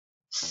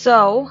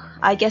So,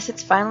 I guess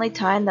it's finally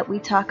time that we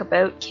talk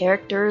about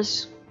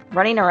characters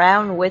running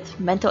around with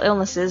mental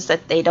illnesses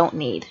that they don't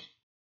need.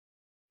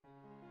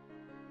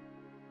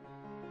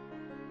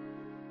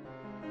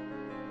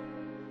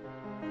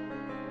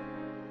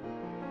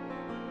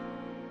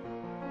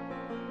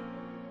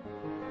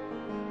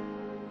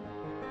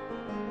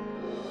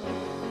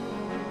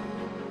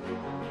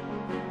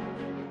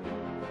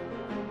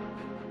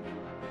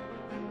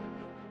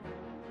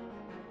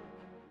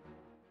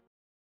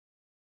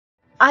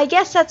 I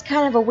guess that's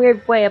kind of a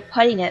weird way of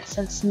putting it,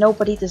 since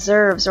nobody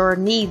deserves or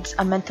needs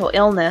a mental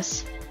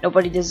illness.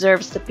 Nobody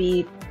deserves to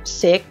be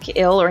sick,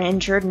 ill, or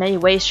injured in any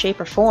way, shape,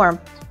 or form.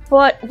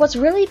 But what's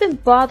really been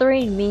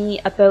bothering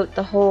me about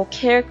the whole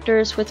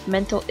characters with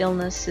mental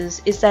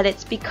illnesses is that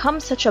it's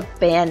become such a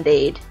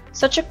band-aid,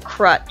 such a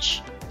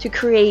crutch, to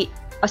create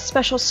a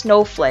special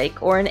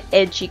snowflake or an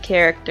edgy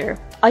character.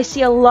 I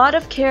see a lot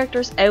of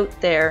characters out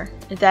there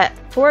that,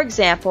 for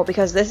example,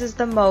 because this is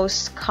the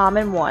most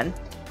common one,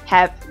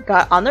 have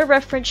got on their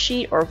reference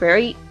sheet or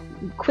very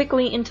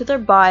quickly into their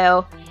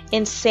bio,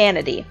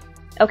 insanity.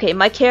 Okay,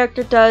 my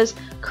character does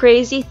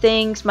crazy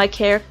things, my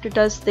character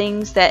does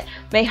things that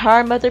may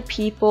harm other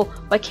people,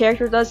 my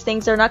character does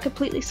things that are not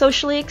completely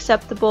socially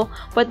acceptable,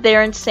 but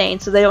they're insane,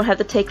 so they don't have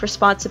to take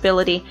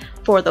responsibility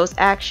for those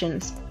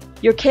actions.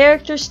 Your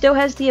character still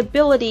has the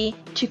ability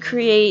to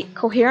create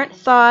coherent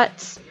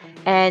thoughts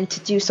and to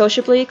do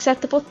socially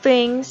acceptable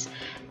things,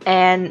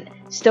 and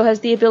still has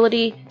the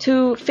ability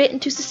to fit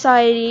into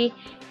society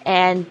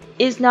and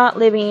is not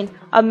living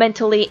a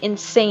mentally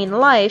insane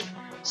life,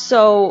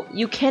 so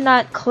you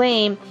cannot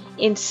claim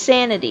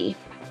insanity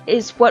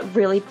is what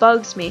really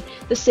bugs me.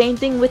 The same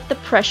thing with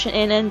depression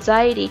and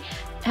anxiety.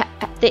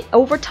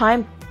 Over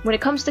time, when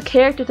it comes to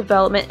character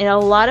development, in a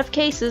lot of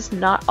cases,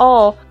 not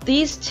all,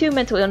 these two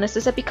mental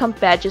illnesses have become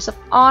badges of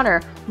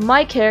honor.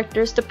 My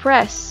character is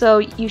depressed, so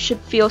you should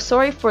feel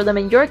sorry for them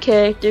and your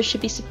character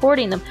should be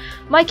supporting them.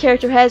 My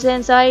character has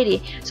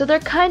anxiety, so they're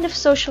kind of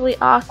socially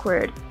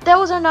awkward.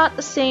 Those are not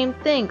the same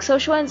thing.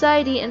 Social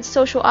anxiety and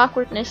social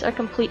awkwardness are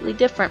completely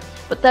different,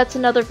 but that's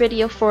another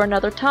video for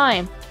another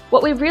time.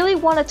 What we really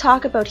want to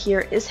talk about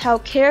here is how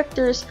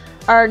characters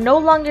are no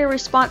longer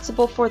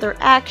responsible for their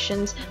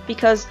actions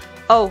because,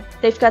 oh,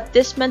 they've got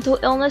this mental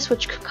illness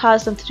which could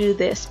cause them to do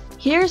this.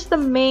 Here's the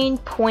main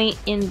point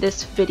in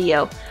this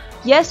video.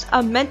 Yes,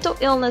 a mental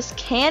illness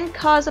can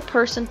cause a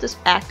person to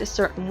act a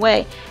certain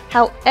way.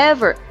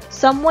 However,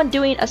 someone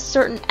doing a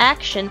certain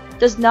action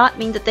does not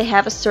mean that they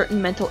have a certain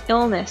mental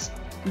illness.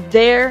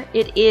 There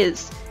it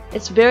is.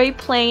 It's very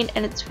plain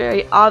and it's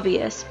very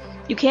obvious.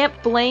 You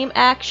can't blame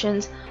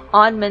actions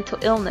on mental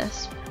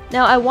illness.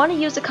 Now, I want to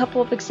use a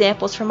couple of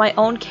examples from my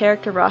own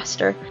character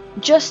roster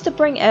just to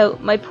bring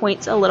out my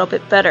points a little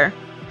bit better.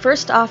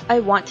 First off,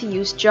 I want to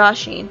use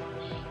Joshing.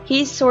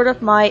 He's sort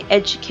of my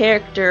edgy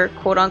character,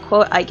 quote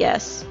unquote, I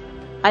guess.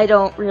 I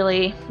don't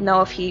really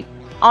know if he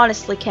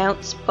honestly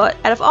counts, but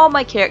out of all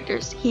my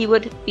characters, he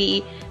would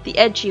be the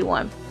edgy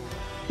one.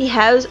 He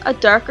has a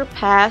darker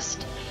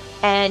past,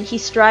 and he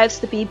strives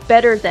to be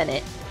better than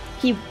it.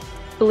 He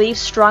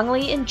believes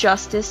strongly in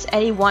justice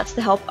and he wants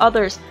to help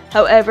others.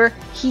 However,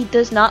 he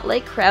does not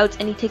like crowds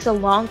and he takes a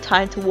long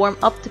time to warm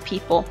up to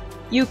people.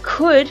 You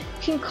could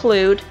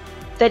conclude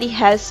that he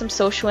has some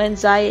social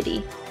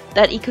anxiety,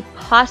 that he could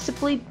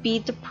possibly be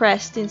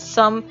depressed in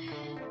some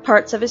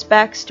parts of his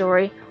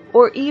backstory,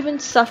 or even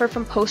suffer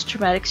from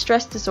post-traumatic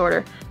stress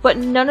disorder, but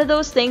none of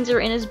those things are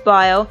in his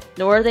bio,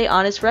 nor are they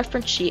on his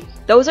reference sheet.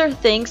 Those are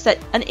things that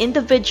an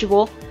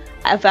individual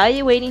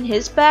evaluating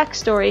his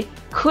backstory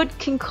could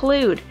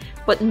conclude,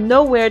 but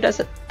nowhere does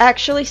it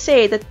actually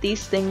say that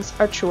these things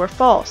are true or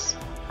false.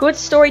 Good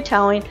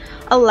storytelling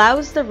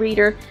allows the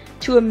reader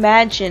to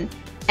imagine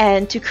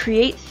and to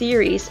create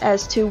theories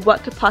as to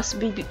what could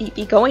possibly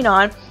be going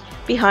on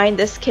behind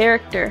this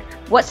character,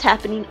 what's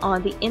happening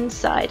on the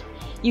inside.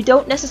 You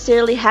don't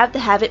necessarily have to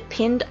have it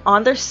pinned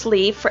on their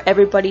sleeve for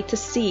everybody to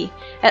see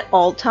at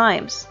all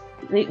times.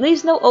 It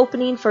leaves no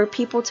opening for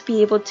people to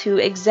be able to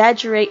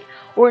exaggerate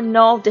or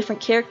null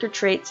different character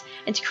traits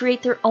and to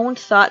create their own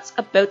thoughts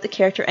about the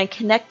character and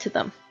connect to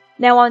them.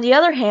 Now, on the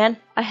other hand,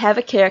 I have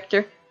a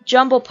character,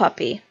 Jumble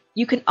Puppy.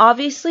 You can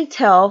obviously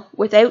tell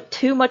without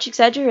too much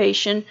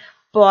exaggeration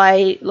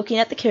by looking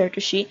at the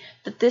character sheet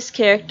that this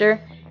character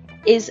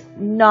is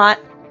not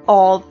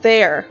all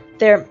there.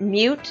 They're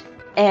mute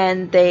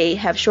and they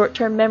have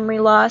short-term memory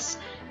loss.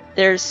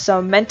 There's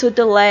some mental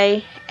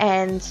delay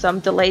and some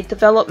delayed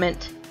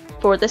development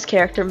for this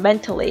character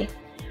mentally.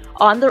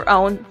 On their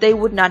own, they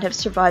would not have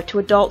survived to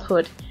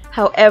adulthood.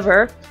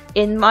 However,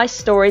 in my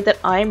story that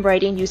I'm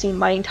writing using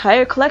my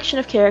entire collection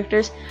of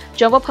characters,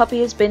 Jumble Puppy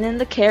has been in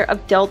the care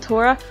of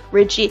Deltora,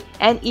 Ridgie,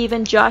 and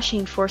even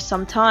Joshing for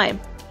some time.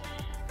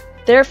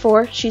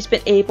 Therefore, she's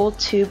been able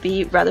to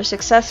be rather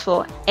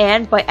successful,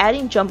 and by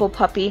adding Jumble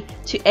Puppy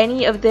to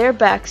any of their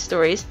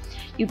backstories,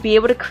 you'd be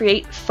able to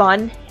create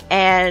fun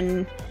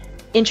and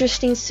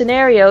interesting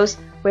scenarios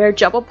where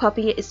Jumble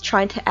Puppy is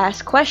trying to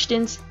ask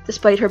questions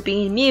despite her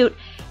being mute,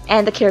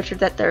 and the character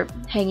that they're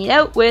hanging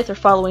out with or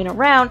following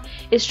around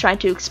is trying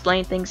to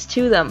explain things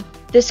to them.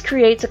 This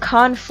creates a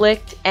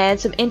conflict and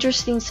some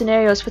interesting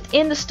scenarios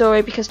within the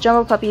story because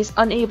Jumbo Puppy is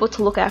unable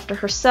to look after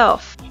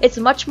herself. It's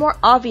much more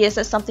obvious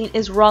that something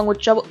is wrong with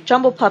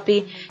Jumbo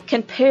Puppy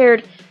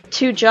compared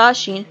to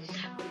Joshin,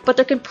 but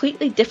they're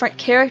completely different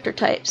character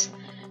types.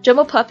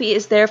 Jumbo Puppy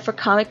is there for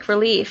comic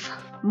relief,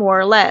 more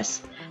or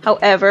less.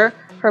 However,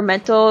 her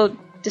mental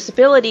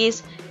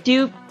disabilities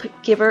do put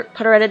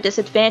her at a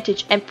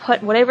disadvantage and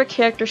put whatever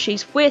character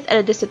she's with at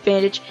a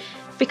disadvantage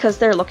because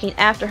they're looking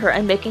after her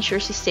and making sure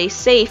she stays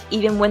safe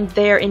even when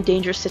they're in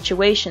dangerous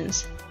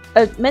situations.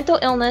 A mental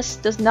illness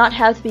does not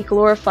have to be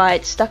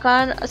glorified, stuck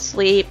on a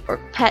sleeve, or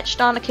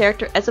patched on a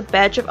character as a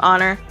badge of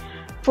honor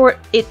for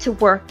it to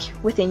work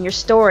within your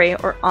story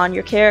or on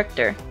your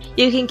character.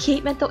 You can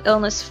keep mental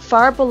illness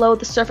far below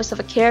the surface of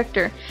a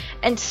character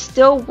and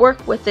still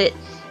work with it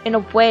in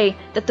a way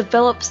that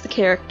develops the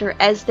character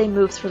as they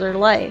move through their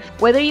life.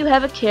 Whether you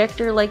have a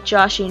character like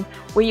Joshin,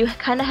 where you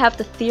kind of have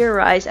to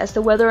theorize as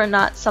to whether or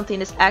not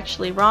something is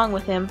actually wrong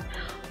with him,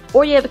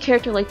 or you have a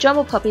character like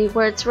Jumbo Puppy,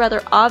 where it's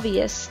rather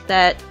obvious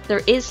that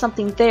there is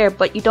something there,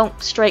 but you don't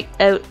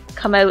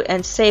come out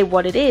and say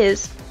what it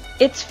is,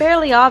 it's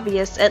fairly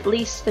obvious, at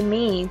least to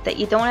me, that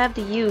you don't have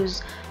to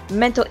use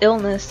mental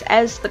illness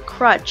as the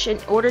crutch in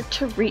order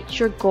to reach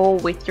your goal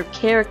with your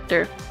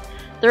character.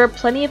 There are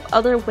plenty of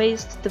other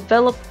ways to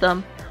develop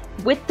them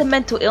with the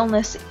mental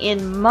illness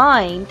in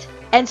mind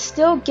and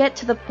still get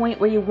to the point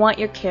where you want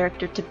your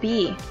character to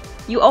be.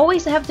 You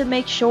always have to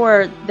make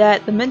sure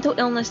that the mental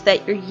illness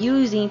that you're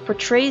using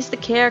portrays the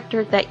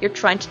character that you're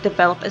trying to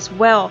develop as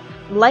well.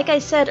 Like I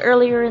said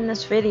earlier in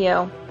this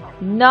video,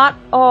 not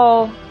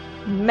all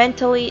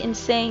mentally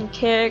insane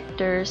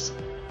characters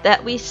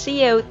that we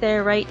see out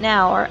there right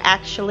now are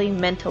actually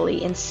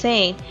mentally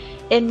insane.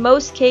 In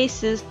most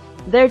cases,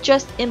 they're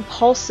just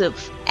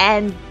impulsive,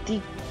 and the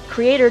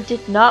creator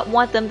did not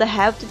want them to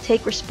have to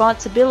take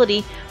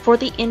responsibility for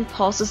the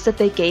impulses that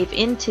they gave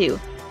into.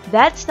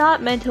 That's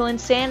not mental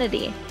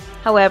insanity.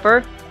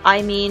 However,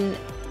 I mean,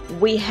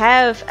 we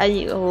have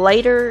a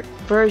lighter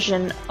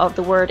version of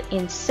the word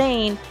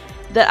insane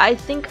that I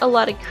think a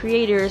lot of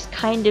creators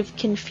kind of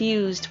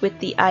confused with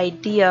the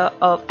idea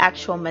of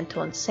actual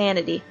mental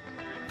insanity.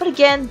 But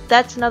again,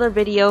 that's another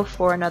video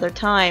for another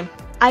time.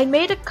 I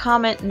made a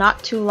comment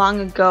not too long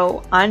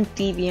ago on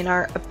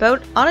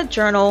DeviantArt on a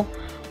journal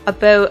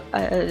about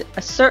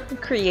a certain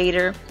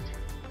creator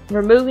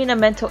removing a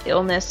mental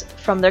illness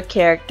from their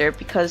character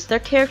because their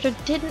character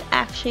didn't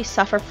actually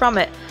suffer from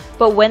it,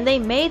 but when they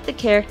made the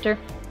character,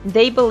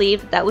 they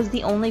believed that was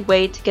the only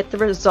way to get the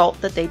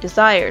result that they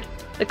desired.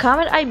 The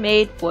comment I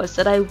made was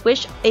that I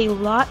wish a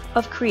lot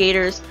of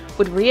creators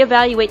would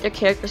reevaluate their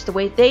characters the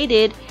way they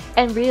did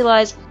and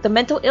realize the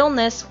mental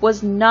illness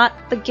was not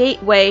the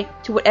gateway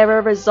to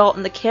whatever result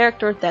in the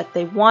character that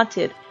they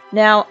wanted.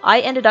 Now,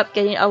 I ended up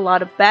getting a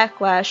lot of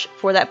backlash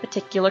for that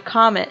particular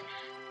comment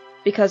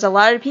because a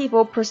lot of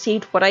people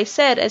perceived what I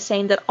said as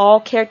saying that all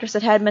characters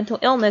that had mental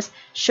illness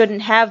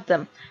shouldn't have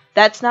them.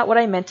 That's not what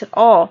I meant at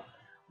all.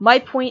 My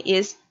point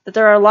is that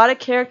there are a lot of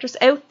characters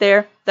out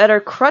there that are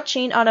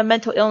crutching on a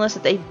mental illness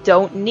that they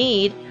don't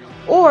need,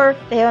 or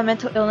they have a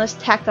mental illness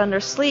tacked on their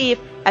sleeve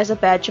as a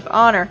badge of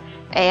honor.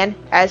 And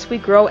as we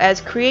grow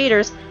as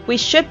creators, we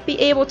should be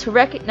able to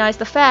recognize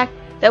the fact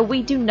that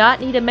we do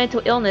not need a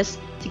mental illness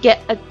to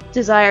get a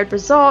desired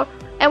result,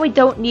 and we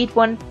don't need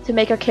one to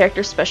make our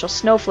characters special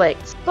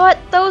snowflakes. But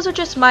those are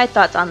just my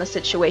thoughts on the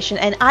situation,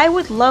 and I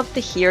would love to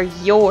hear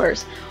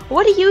yours.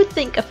 What do you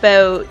think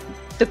about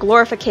the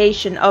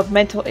glorification of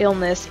mental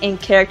illness in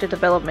character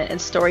development and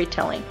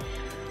storytelling?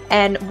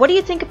 And what do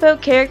you think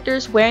about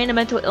characters wearing a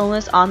mental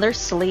illness on their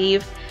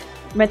sleeve?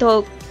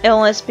 Mental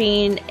illness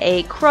being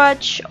a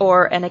crutch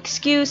or an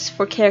excuse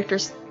for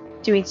characters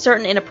doing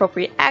certain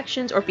inappropriate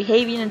actions or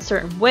behaving in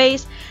certain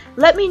ways?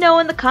 Let me know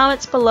in the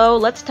comments below.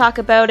 Let's talk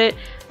about it.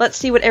 Let's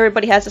see what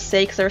everybody has to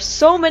say, because there are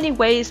so many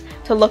ways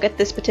to look at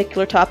this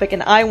particular topic,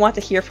 and I want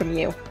to hear from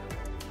you.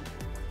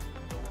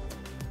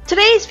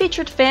 Today's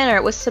featured fan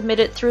art was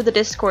submitted through the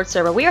Discord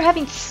server. We are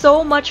having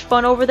so much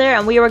fun over there,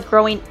 and we are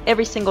growing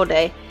every single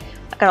day.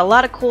 I got a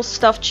lot of cool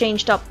stuff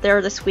changed up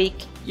there this week.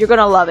 You're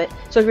gonna love it.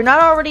 So if you're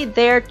not already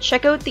there,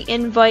 check out the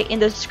invite in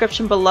the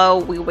description below.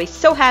 We will be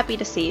so happy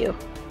to see you.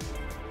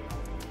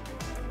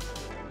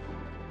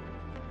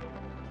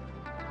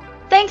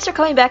 Thanks for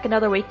coming back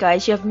another week,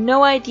 guys. You have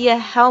no idea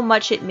how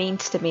much it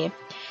means to me.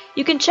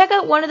 You can check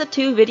out one of the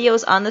 2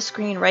 videos on the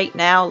screen right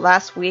now,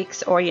 last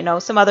week's, or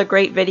some other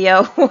great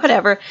video,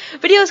 whatever.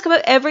 Videos come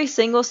out every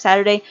single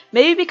Saturday.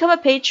 Maybe become a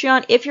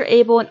Patreon if you're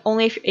able, and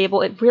only if you're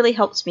able. It really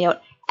helps me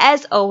out.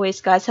 As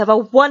always, guys, have a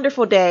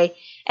wonderful day,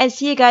 and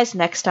see you guys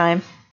next time.